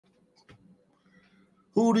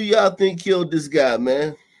Who do y'all think killed this guy,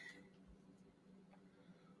 man?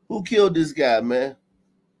 Who killed this guy, man?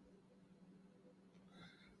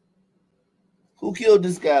 Who killed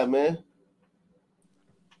this guy, man?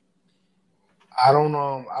 I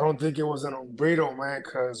don't think it was an burrito, man,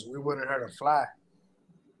 because we wouldn't hurt a fly.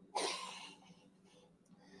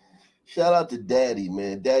 Shout out to Daddy,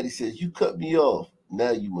 man. Daddy says, you cut me off.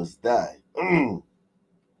 Now you must die. All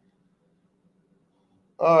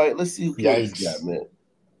right, let's see who killed this guy, man.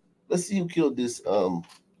 Let's see who killed this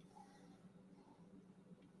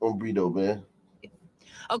burrito, man.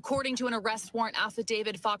 According to an arrest warrant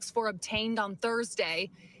affidavit Fox 4 obtained on Thursday,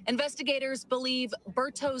 investigators believe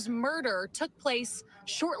Berto's murder took place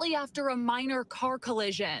shortly after a minor car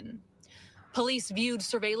collision. Police viewed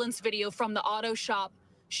surveillance video from the auto shop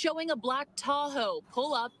showing a black Tahoe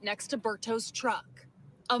pull up next to Berto's truck.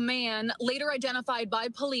 A man, later identified by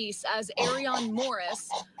police as Arion Morris,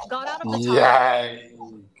 got out of the Tahoe.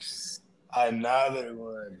 Yikes. Another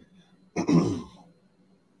one.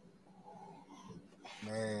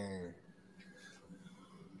 Man.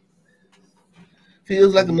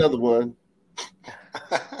 Feels like another one.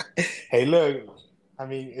 Hey, look. I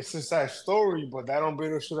mean, it's a sad story, but that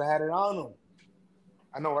burrito should have had it on him.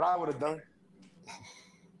 I know what I would have done.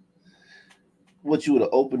 What, you would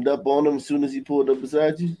have opened up on him as soon as he pulled up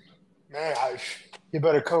beside you? Man, you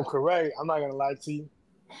better come correct. I'm not going to lie to you.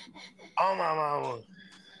 Oh, my mama.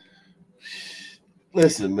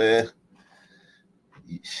 Listen, man.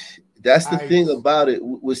 That's the thing about it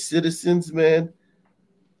with citizens, man.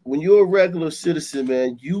 When you're a regular citizen,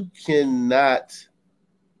 man, you cannot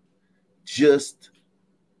just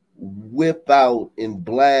whip out and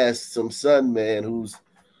blast some son, man, who's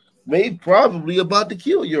probably about to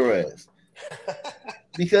kill your ass.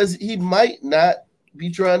 Because he might not be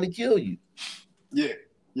trying to kill you.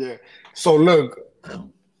 Yeah. So look,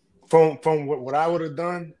 from what I would have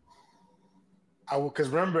done, because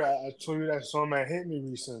remember I told you that some man hit me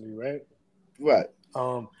recently, right? Right.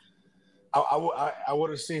 I would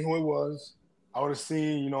have seen who it was. I would have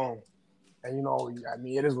seen, I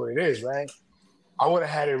mean, it is what it is, right? I would have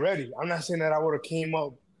had it ready. I'm not saying that I would have came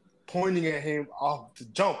up pointing at him off the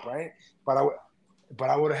jump, right? But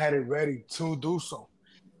I would have had it ready to do so.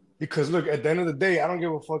 Because look, at the end of the day, I don't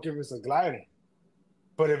give a fuck if it's a glider.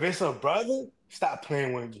 But if it's a brother, stop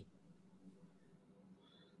playing with me.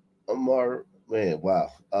 Amar, man, wow.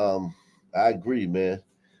 I agree, man.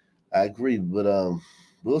 I agree, but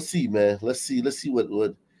we'll see, man. Let's see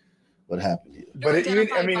what happened here. But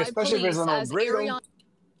especially if it's an burrito,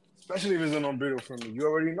 especially if it's an burrito for me, you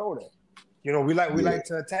already know that. We like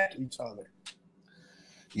to attack each other.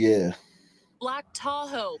 Yeah. Black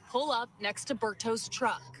Tahoe pull up next to Berto's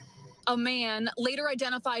truck. A man, later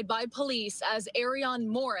identified by police as Arion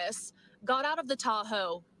Morris, got out of the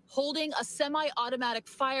Tahoe holding a semi-automatic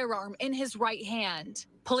firearm in his right hand.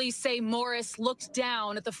 Police say Morris looked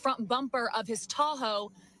down at the front bumper of his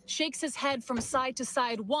Tahoe, shakes his head from side to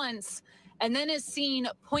side once, and then is seen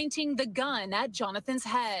pointing the gun at Jonathan's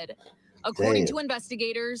head. According to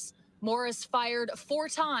investigators, Morris fired 4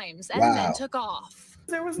 times and then took off.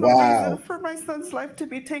 There was no reason for my son's life to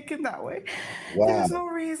be taken that way. There was no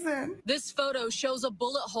reason. This photo shows a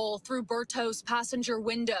bullet hole through Berto's passenger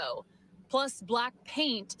window, plus black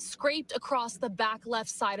paint scraped across the back left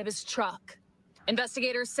side of his truck.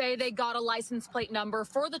 Investigators say they got a license plate number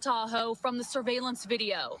for the Tahoe from the surveillance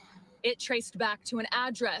video. It traced back to an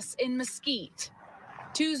address in Mesquite.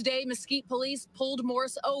 Tuesday, Mesquite police pulled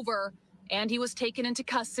Morris over, and he was taken into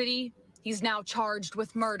custody. He's now charged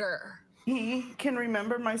with murder. He can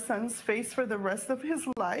remember my son's face for the rest of his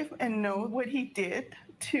life and know what he did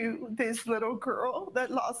to this little girl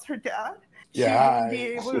that lost her dad. Yeah.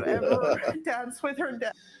 She wouldn't be able to ever dance with her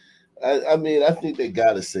dad. I mean, I think they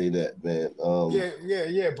gotta say that, man.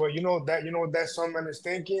 Yeah. But you know what that some man is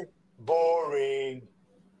thinking? Boring.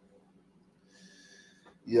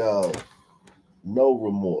 Yo, no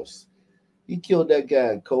remorse. He killed that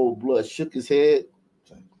guy in cold blood, shook his head,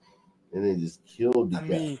 and then just killed the guy.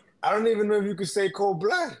 Mean, I don't even know if you could say cold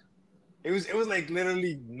blood. It was like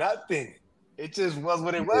literally nothing. It just was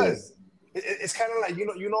what it was. It's kind of like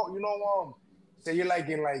say you're like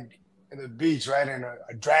in the beach, right? And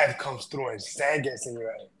a draft comes through and sand gets in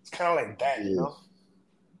your eye. It's kind of like that, you know?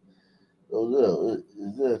 Oh no,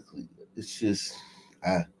 exactly. It's just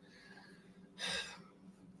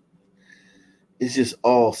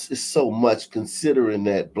it's so much, considering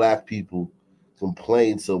that Black people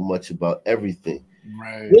complain so much about everything.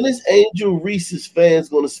 Right. When is Angel Reese's fans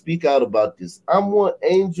going to speak out about this? I want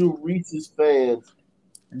Angel Reese's fans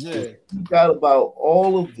to speak out about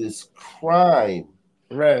all of this crime.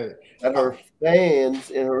 Right. that her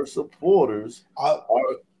fans and her supporters are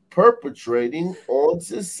perpetrating on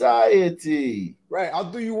society. Right.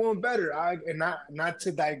 I'll do you one better. And not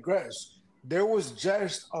to digress. There was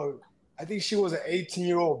just I think she was an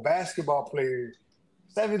 18-year-old basketball player,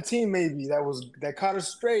 17 maybe, that caught her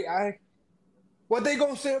straight. What they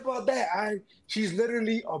gonna say about that? She's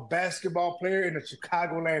literally a basketball player in the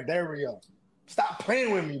Chicagoland area. Stop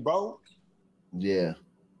playing with me, bro. Yeah.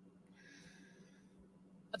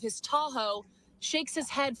 Of his Tahoe shakes his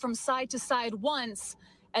head from side to side once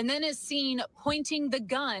and then is seen pointing the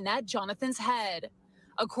gun at Jonathan's head.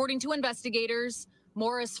 According to investigators,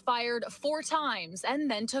 Morris fired 4 times and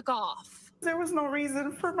then took off. There was no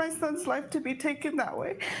reason for my son's life to be taken that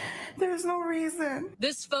way. There's no reason.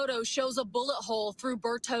 This photo shows a bullet hole through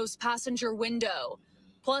Berto's passenger window,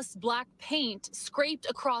 plus black paint scraped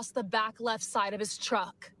across the back left side of his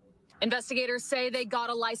truck. Investigators say they got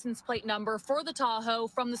a license plate number for the Tahoe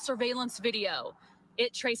from the surveillance video.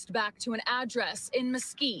 It traced back to an address in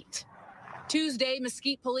Mesquite. Tuesday,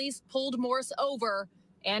 Mesquite police pulled Morris over,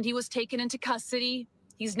 and he was taken into custody.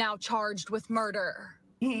 He's now charged with murder.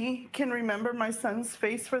 He can remember my son's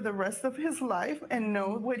face for the rest of his life and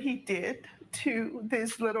know what he did to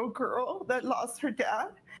this little girl that lost her dad.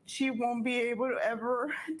 She won't be able to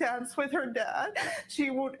ever dance with her dad.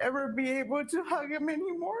 She won't ever be able to hug him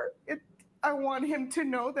anymore. I want him to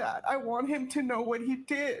know that. I want him to know what he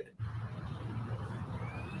did.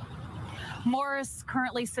 Morris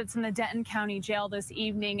currently sits in the Denton County Jail this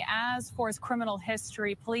evening. As for his criminal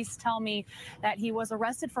history, police tell me that he was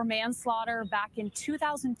arrested for manslaughter back in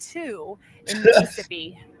 2002 in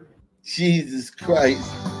Mississippi. Jesus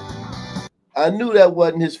Christ. I knew that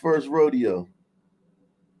wasn't his first rodeo.